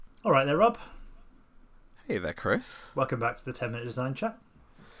All right there, Rob. Hey there, Chris. Welcome back to the 10-Minute Design Chat.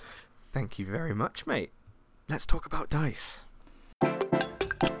 Thank you very much, mate. Let's talk about dice.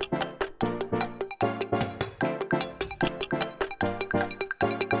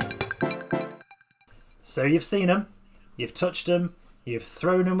 So you've seen them, you've touched them, you've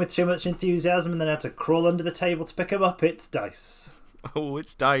thrown them with too much enthusiasm and then had to crawl under the table to pick them up. It's dice. Oh,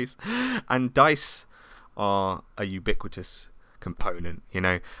 it's dice. And dice are a ubiquitous component, you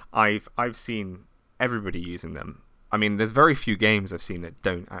know. I've seen everybody using them. I mean, there's very few games I've seen that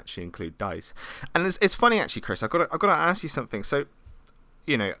don't actually include dice. And it's funny actually, Chris. I've got to ask you something. So,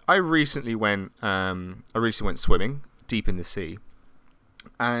 you know, I recently went swimming deep in the sea,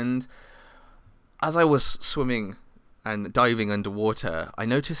 and as I was swimming and diving underwater, I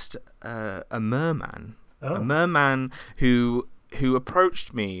noticed a merman. Oh. A merman who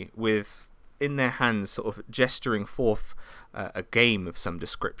approached me with, in their hands, sort of gesturing forth a game of some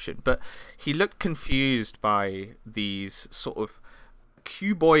description. But he looked confused by these sort of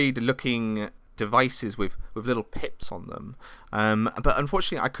cuboid-looking devices with little pips on them. But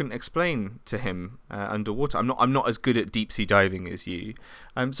unfortunately, I couldn't explain to him underwater. I'm not as good at deep sea diving as you.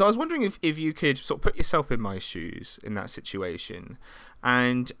 So I was wondering if you could sort of put yourself in my shoes in that situation,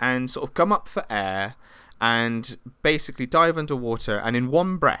 and sort of come up for air and basically dive underwater and in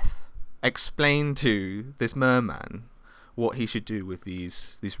one breath explain to this merman what he should do with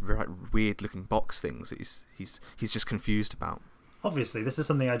these weird looking box things that he's just confused about. Obviously, this is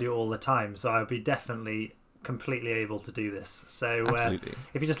something I do all the time, so I'll be definitely completely able to do this. So Absolutely.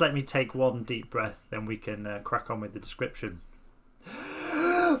 If you just let me take one deep breath, then we can crack on with the description.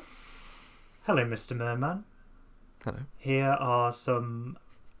 Hello, Mr. Merman. Hello. Here are some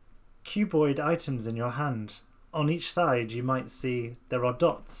cuboid items in your hand. On each side, you might see there are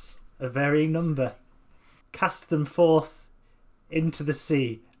dots of varying number. Cast them forth into the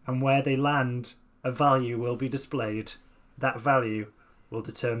sea, and where they land, a value will be displayed. That value will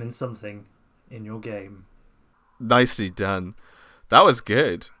determine something in your game. Nicely done. That was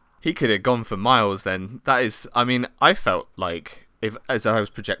good. He could have gone for miles then. That is, I mean, I felt like, as I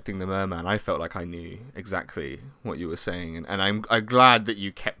was projecting the merman, I felt like I knew exactly what you were saying. And I'm glad that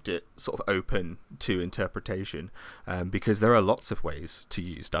you kept it sort of open to interpretation, because there are lots of ways to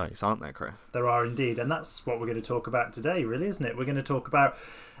use dice, aren't there, Chris? There are indeed. And that's what we're going to talk about today, really, isn't it? We're going to talk about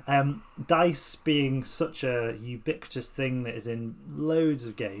dice being such a ubiquitous thing that is in loads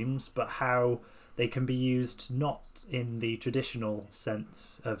of games, but how they can be used not in the traditional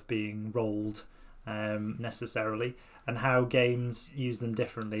sense of being rolled necessarily, and how games use them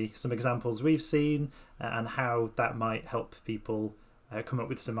differently. Some examples we've seen, and how that might help people come up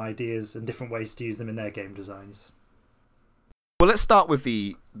with some ideas and different ways to use them in their game designs. Well, let's start with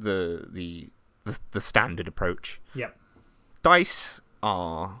the standard approach. Yep. Dice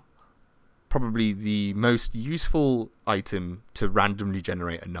are probably the most useful item to randomly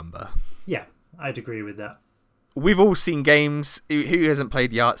generate a number. Yeah, I'd agree with that. We've all seen games. Who hasn't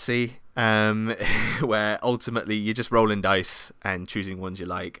played Yahtzee? Where ultimately you're just rolling dice and choosing ones you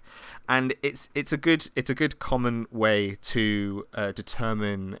like, and it's a good common way to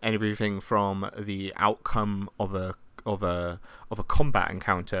determine everything from the outcome of a combat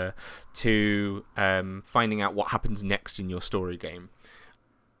encounter to finding out what happens next in your story game.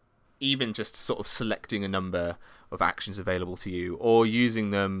 Even just sort of selecting a number of actions available to you, or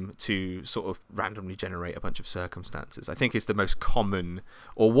using them to sort of randomly generate a bunch of circumstances, I think is the most common,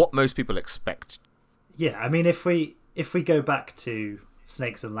 or what most people expect. Yeah, I mean, if we go back to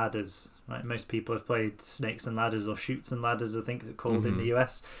Snakes and Ladders, right? Most people have played Snakes and Ladders, or Shoots and Ladders, I think it's called in the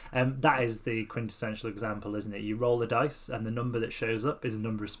US. That is the quintessential example, isn't it? You roll a dice, and the number that shows up is the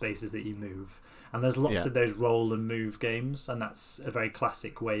number of spaces that you move. And there's lots of those roll and move games, and that's a very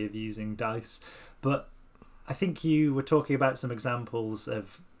classic way of using dice. But I think you were talking about some examples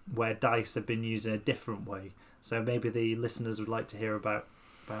of where dice have been used in a different way. So maybe the listeners would like to hear about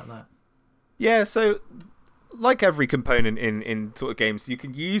that. Yeah, so like every component in sort of games, you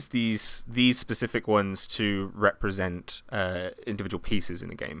can use these specific ones to represent individual pieces in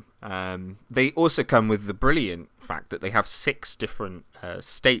a game. They also come with the brilliant fact that they have 6 different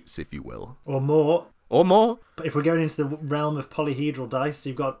states, if you will. Or more. But if we're going into the realm of polyhedral dice,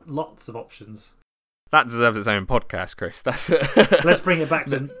 you've got lots of options. That deserves its own podcast, Chris. Let's bring it back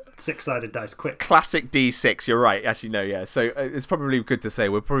to 6-sided dice, quick. Classic D6, you're right. Actually, no, yeah. So it's probably good to say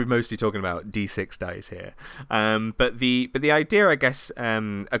we're probably mostly talking about D6 dice here. But the idea, I guess,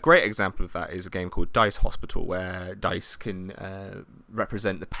 a great example of that is a game called Dice Hospital, where dice can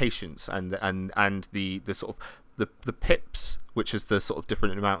represent the patients and the sort of the pips which is the sort of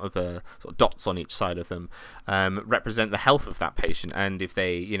different amount of sort of dots on each side of them, represent the health of that patient. And if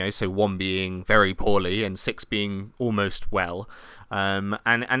they, so 1 being very poorly and 6 being almost well, and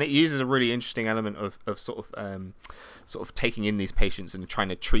it uses a really interesting element of sort of taking in these patients and trying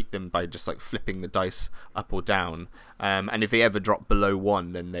to treat them by just like flipping the dice up or down. And if they ever drop below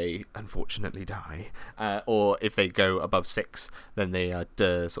 1, then they unfortunately die. Or if they go above 6, then they are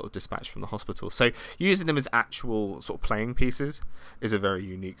sort of dispatched from the hospital. So using them as actual sort of playing pieces is a very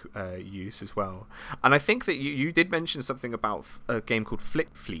unique use as well. And I think that you did mention something about a game called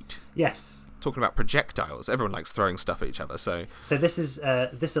Flick Fleet. Yes. Talking about projectiles, everyone likes throwing stuff at each other. So this is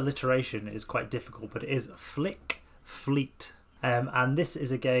this alliteration is quite difficult, but it is Flick Fleet. And this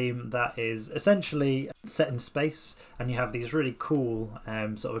is a game that is essentially set in space, and you have these really cool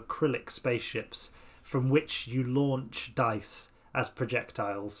sort of acrylic spaceships from which you launch dice as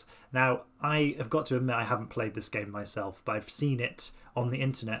projectiles. Now, I have got to admit I haven't played this game myself, but I've seen it on the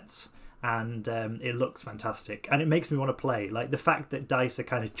internet, and it looks fantastic, and it makes me want to play. Like the fact that dice are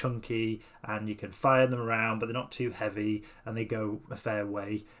kind of chunky and you can fire them around, but they're not too heavy, and they go a fair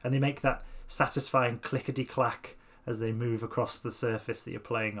way, and they make that satisfying clickety clack as they move across the surface that you're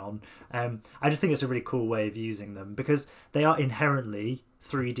playing on. I just think it's a really cool way of using them, because they are inherently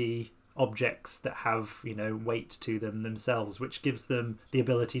 3D objects that have, weight to them themselves, which gives them the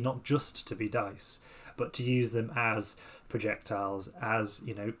ability not just to be dice, but to use them as projectiles, as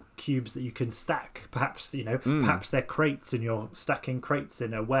cubes that you can stack. Perhaps perhaps they're crates and you're stacking crates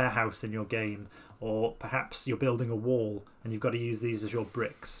in a warehouse in your game, or perhaps you're building a wall and you've got to use these as your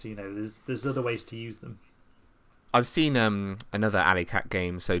bricks. There's other ways to use them. I've seen another Alley Cat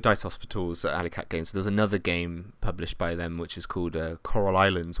game, so Dice Hospital's Alley Cat games. So there's another game published by them which is called Coral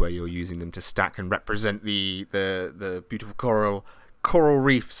Islands, where you're using them to stack and represent the beautiful coral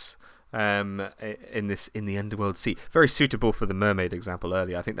reefs in the underworld sea. Very suitable for the mermaid example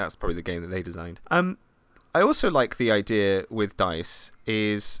earlier. I think that's probably the game that they designed. I also like the idea with dice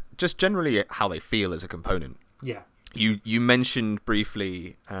is just generally how they feel as a component. Yeah. You mentioned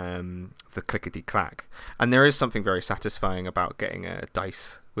briefly the clickety clack, and there is something very satisfying about getting a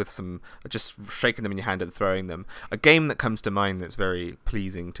dice with some, just shaking them in your hand and throwing them. A game that comes to mind that's very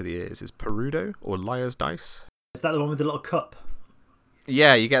pleasing to the ears is Perudo, or Liar's Dice. Is that the one with the little cup?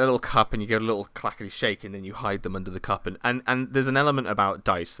 Yeah, you get a little cup and you get a little clackety shake, and then you hide them under the cup. And there's an element about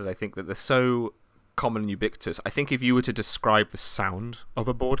dice that I think that they're so common and ubiquitous. I think if you were to describe the sound of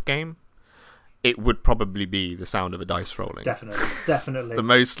a board game, it would probably be the sound of a dice rolling. Definitely. It's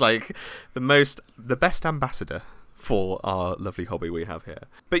the best ambassador for our lovely hobby we have here.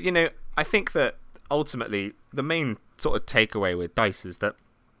 But I think that ultimately the main sort of takeaway with dice is that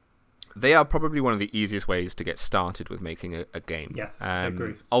they are probably one of the easiest ways to get started with making a game. Yes, I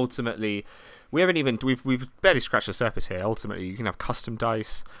agree. Ultimately, we've barely scratched the surface here. Ultimately, you can have custom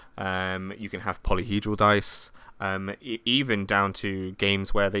dice, you can have polyhedral dice. Even down to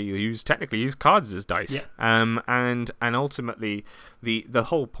games where they technically use cards as dice. Yeah. And ultimately, the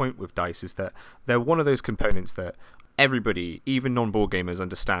whole point with dice is that they're one of those components that everybody, even non-board gamers,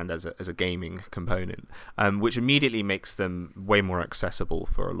 understand as a gaming component, which immediately makes them way more accessible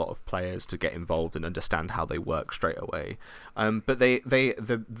for a lot of players to get involved and understand how they work straight away. But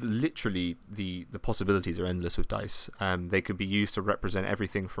literally the possibilities are endless with dice. They could be used to represent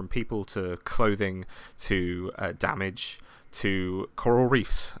everything from people to clothing to damage to coral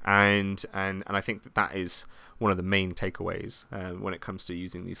reefs, and I think that is one of the main takeaways when it comes to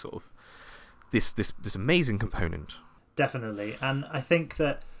using these sort of this amazing component. Definitely. And I think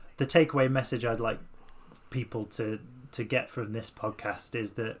that the takeaway message I'd like people to get from this podcast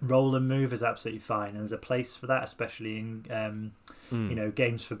is that roll and move is absolutely fine, and there's a place for that, especially in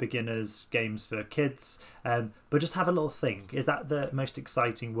games for beginners, games for kids, but just have a little think. Is that the most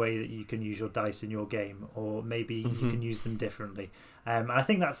exciting way that you can use your dice in your game, or maybe you can use them differently? And I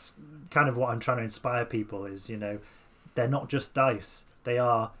think that's kind of what I'm trying to inspire people is, they're not just dice, they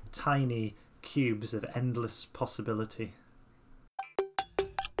are tiny cubes of endless possibility.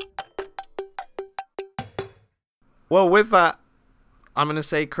 Well, with that, I'm going to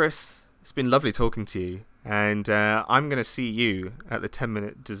say, Chris, it's been lovely talking to you, and I'm going to see you at the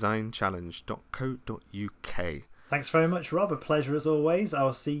 10-minute design challenge.co.uk. Thanks very much, Rob. A pleasure as always.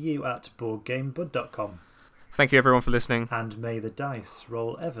 I'll see you at boardgamebud.com. Thank you everyone for listening. And may the dice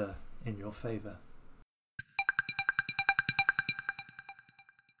roll ever in your favour.